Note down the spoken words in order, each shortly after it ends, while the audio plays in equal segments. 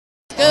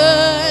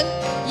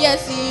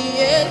Yes, he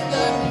is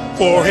good.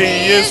 For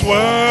he is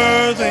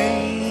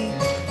worthy.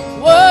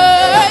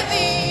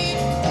 Worthy.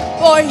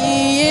 For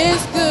he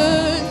is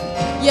good.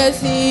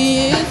 Yes,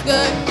 he is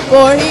good.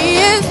 For he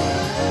is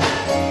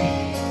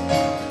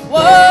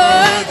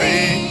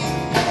worthy.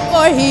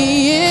 For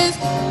he is.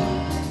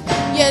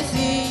 Yes,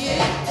 he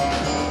is.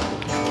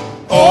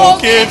 Oh,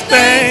 give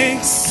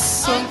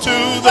thanks unto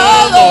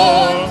the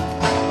Lord.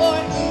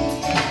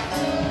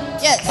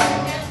 Yes.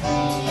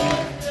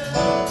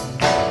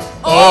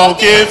 Oh,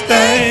 give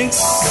thanks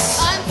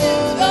unto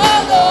the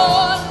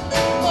Lord,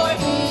 for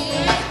he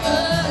is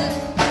good.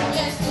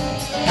 Yes, he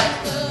is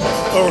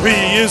good. for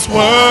he is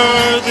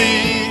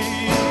worthy.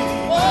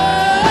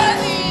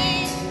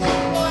 Worthy,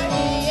 for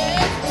he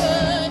is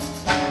good.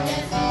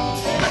 Yes, he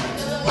is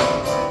good.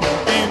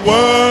 Be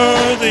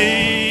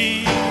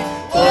worthy,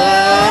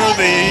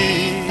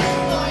 worthy.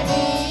 For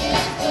he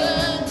is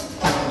good.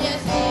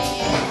 Yes, he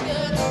is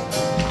good.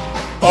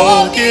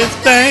 Oh, give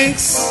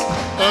thanks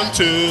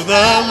unto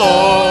the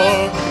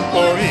Lord,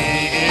 for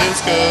he is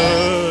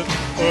good,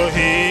 for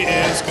he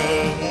is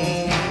good.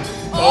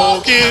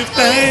 Oh, give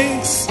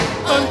thanks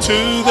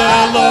unto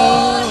the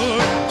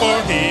Lord,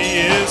 for he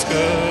is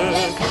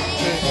good.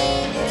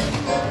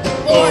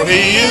 For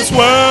he is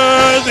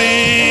worthy,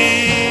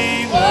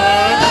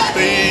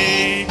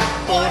 worthy,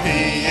 for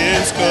he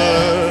is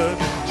good.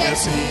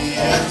 Yes, he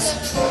is.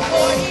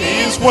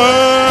 He is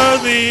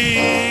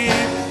worthy,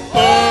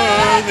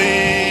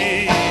 worthy.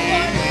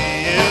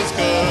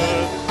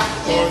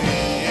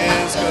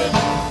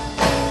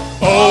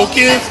 Oh,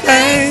 give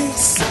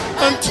thanks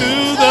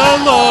unto the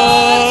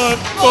Lord,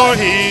 for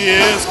he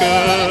is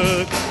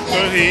good,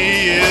 for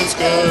he is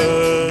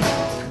good.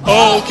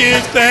 Oh,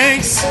 give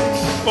thanks,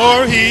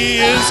 for he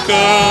is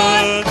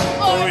good,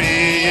 for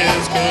he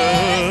is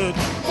good,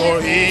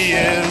 for he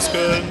is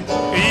good.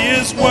 He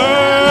is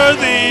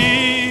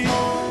worthy,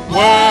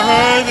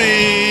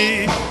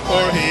 worthy,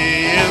 for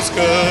he is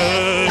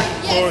good,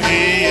 for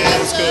he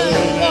is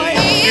good.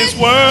 He is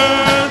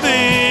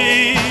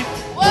worthy,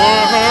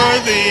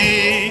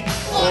 worthy,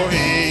 for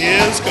he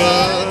is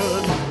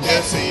good.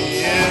 Yes,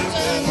 he is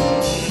good.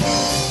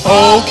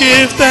 Oh,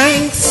 give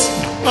thanks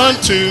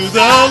unto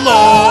the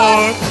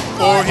Lord,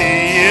 for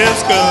he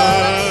is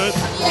good.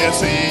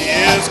 Yes, he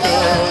is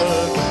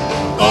good.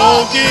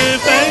 Oh,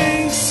 give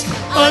thanks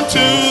unto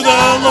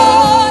the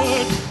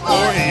Lord,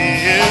 for he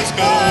is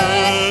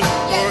good.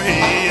 For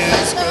he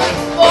is good.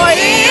 For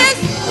he is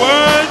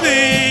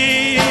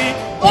worthy,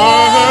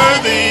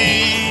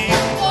 worthy.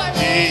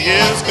 He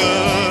is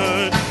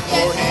good.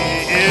 For he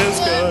is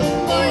good.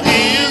 For he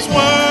is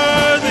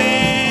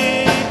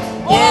worthy,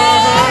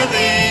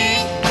 worthy.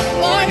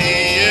 For he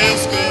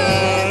is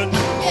good.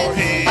 For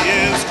he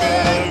is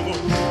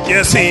good.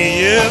 Yes, he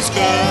is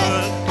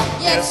good.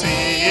 Yes, he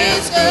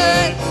is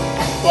good.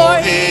 For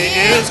he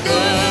is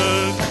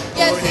good.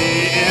 For he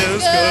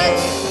is good.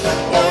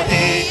 For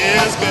he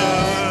is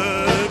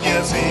good.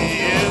 Yes, he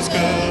is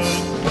good.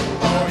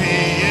 For he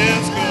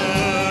is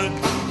good.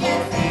 For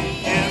he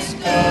is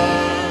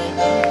good.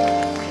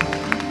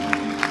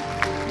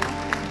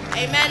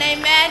 Amen,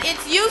 amen.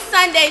 It's Youth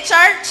Sunday,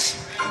 church.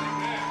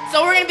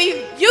 So we're going to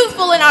be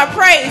youthful in our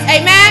praise.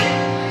 Amen.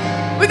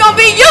 We're going to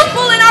be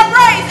youthful in our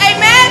praise.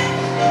 Amen.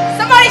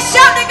 Somebody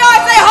shout to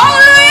God, say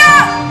hallelujah.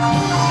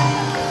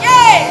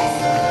 Yes.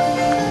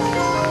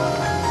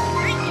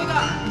 Thank you,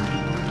 God.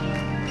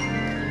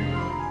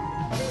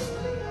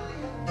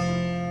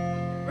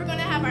 We're going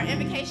to have our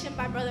invocation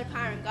by Brother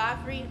Kyron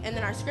Godfrey and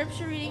then our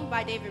scripture reading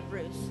by Derrick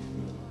Bruce.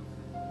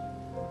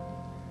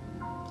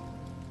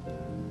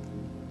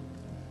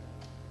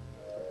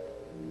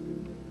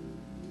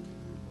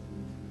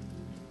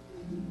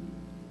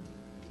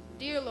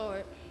 Dear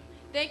Lord,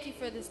 thank you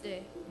for this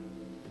day.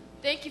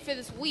 Thank you for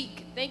this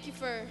week. Thank you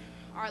for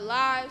our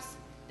lives.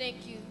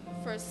 Thank you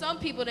for some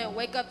people that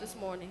wake up this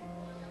morning.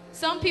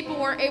 Some people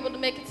weren't able to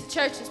make it to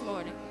church this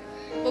morning.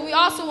 But we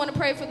also want to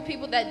pray for the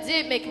people that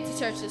did make it to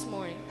church this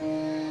morning,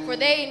 for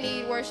they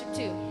need worship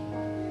too.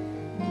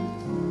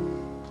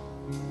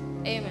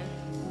 Amen.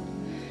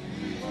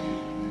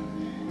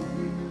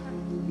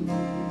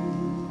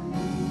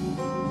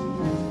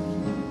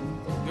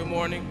 Good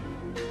morning.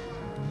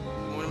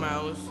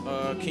 Miles,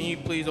 can you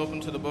please open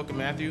to the book of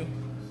Matthew,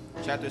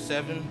 chapter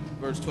 7,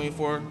 verse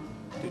 24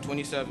 through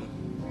 27.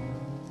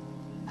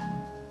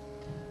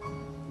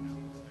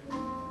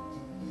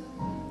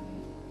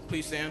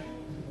 Please stand.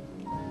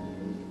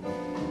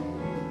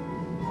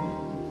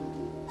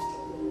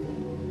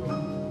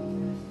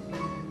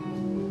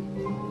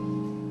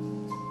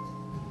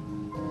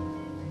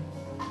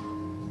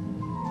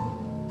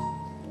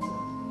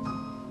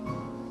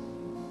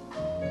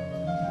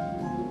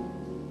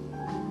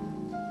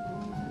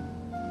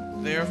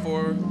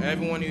 Therefore,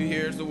 everyone who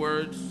hears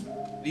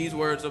these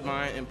words of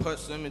mine, and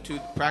puts them into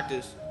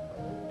practice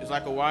is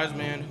like a wise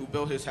man who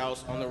built his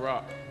house on the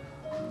rock.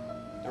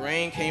 The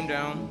rain came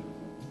down,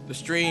 the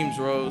streams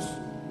rose,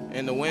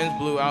 and the winds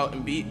blew out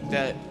and beat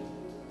the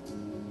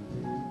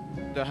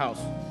house.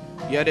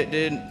 Yet it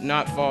did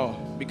not fall,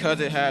 because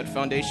it had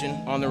foundation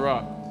on the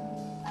rock.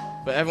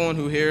 But everyone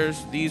who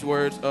hears these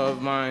words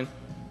of mine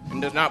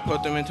and does not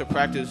put them into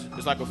practice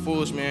is like a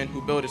foolish man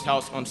who built his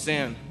house on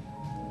sand.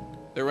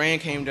 The rain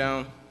came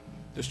down,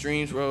 the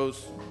streams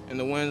rose, and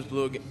the winds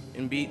blew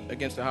and beat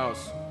against the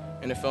house,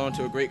 and it fell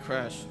into a great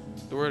crash.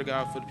 The word of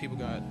God for the people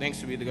of God.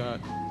 Thanks be to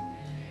God.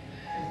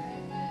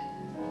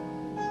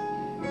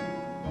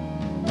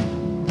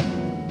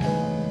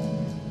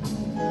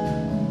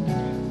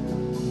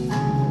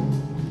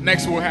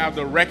 Next, we'll have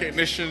the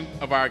recognition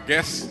of our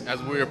guests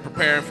as we're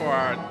preparing for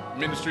our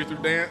ministry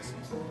through dance.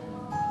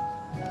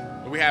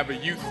 We have a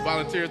youth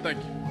volunteer. Thank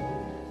you.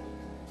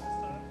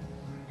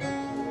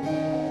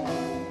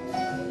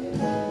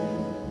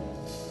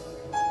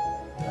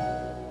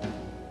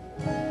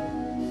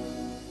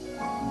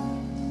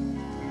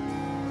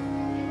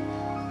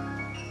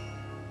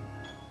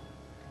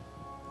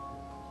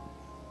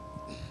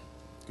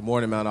 Good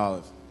morning, Mount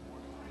Olive.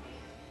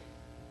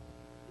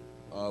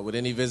 Would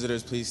any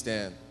visitors please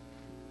stand?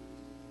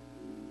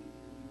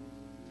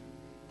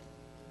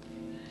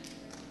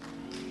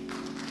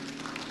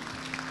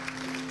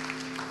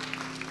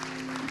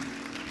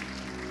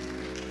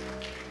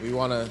 We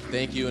want to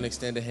thank you and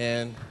extend a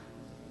hand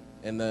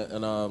in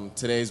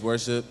today's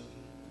worship.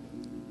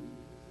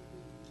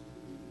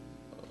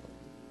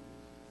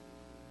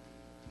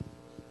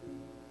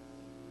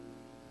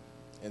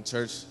 In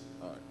church,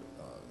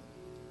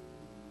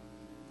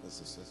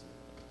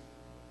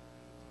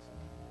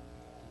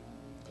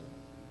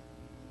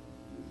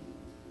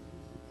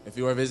 if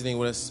you are visiting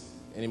with us,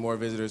 any more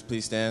visitors,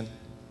 please stand.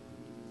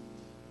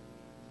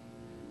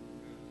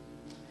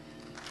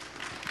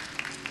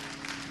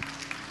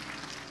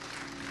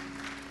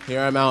 Here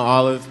at Mount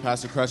Olive,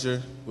 Pastor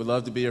Crusher would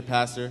love to be your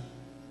pastor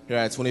here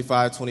at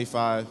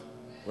 2525,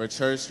 where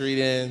Church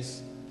Street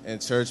ends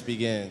and church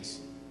begins.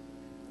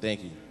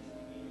 Thank you.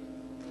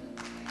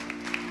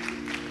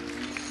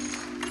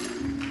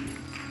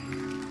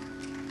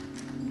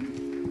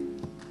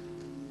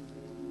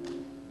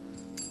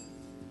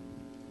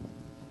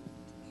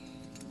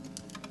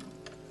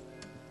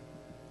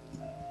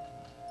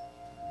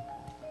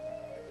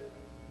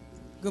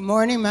 Good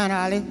morning, Mount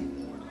Olive.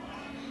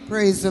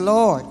 Praise the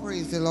Lord.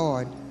 Praise the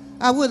Lord.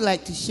 I would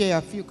like to share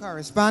a few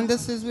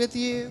correspondences with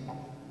you.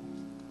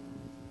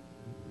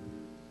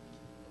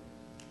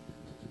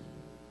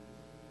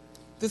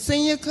 The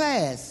senior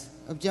class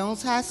of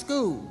Jones High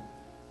School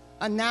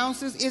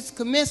announces its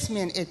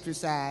commencement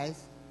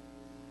exercise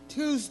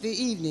Tuesday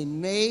evening,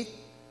 May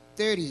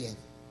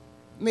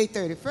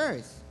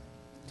 31st,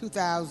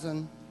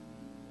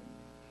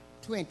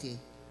 2020.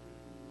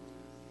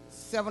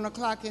 7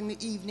 o'clock in the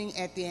evening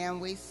at the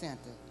Amway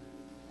Center.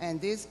 And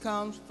this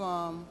comes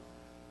from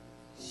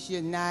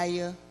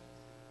Shania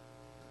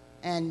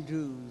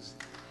Andrews.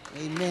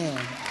 Amen.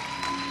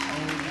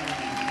 Amen.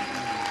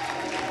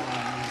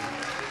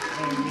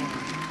 Amen.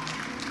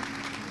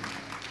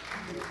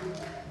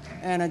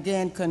 And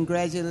again,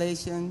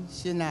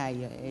 congratulations,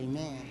 Shania.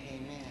 Amen.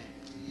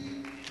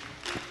 Amen.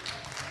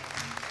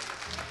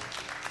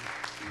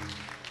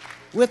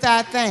 With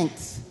our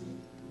thanks,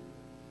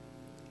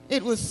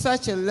 it was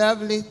such a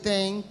lovely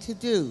thing to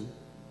do.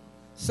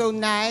 So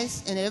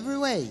nice in every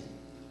way.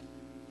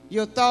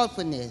 Your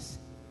thoughtfulness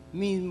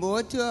means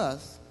more to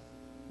us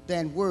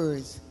than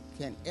words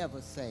can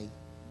ever say.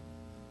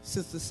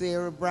 Sister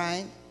Sarah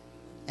Bryant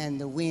and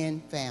the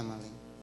Wynn family.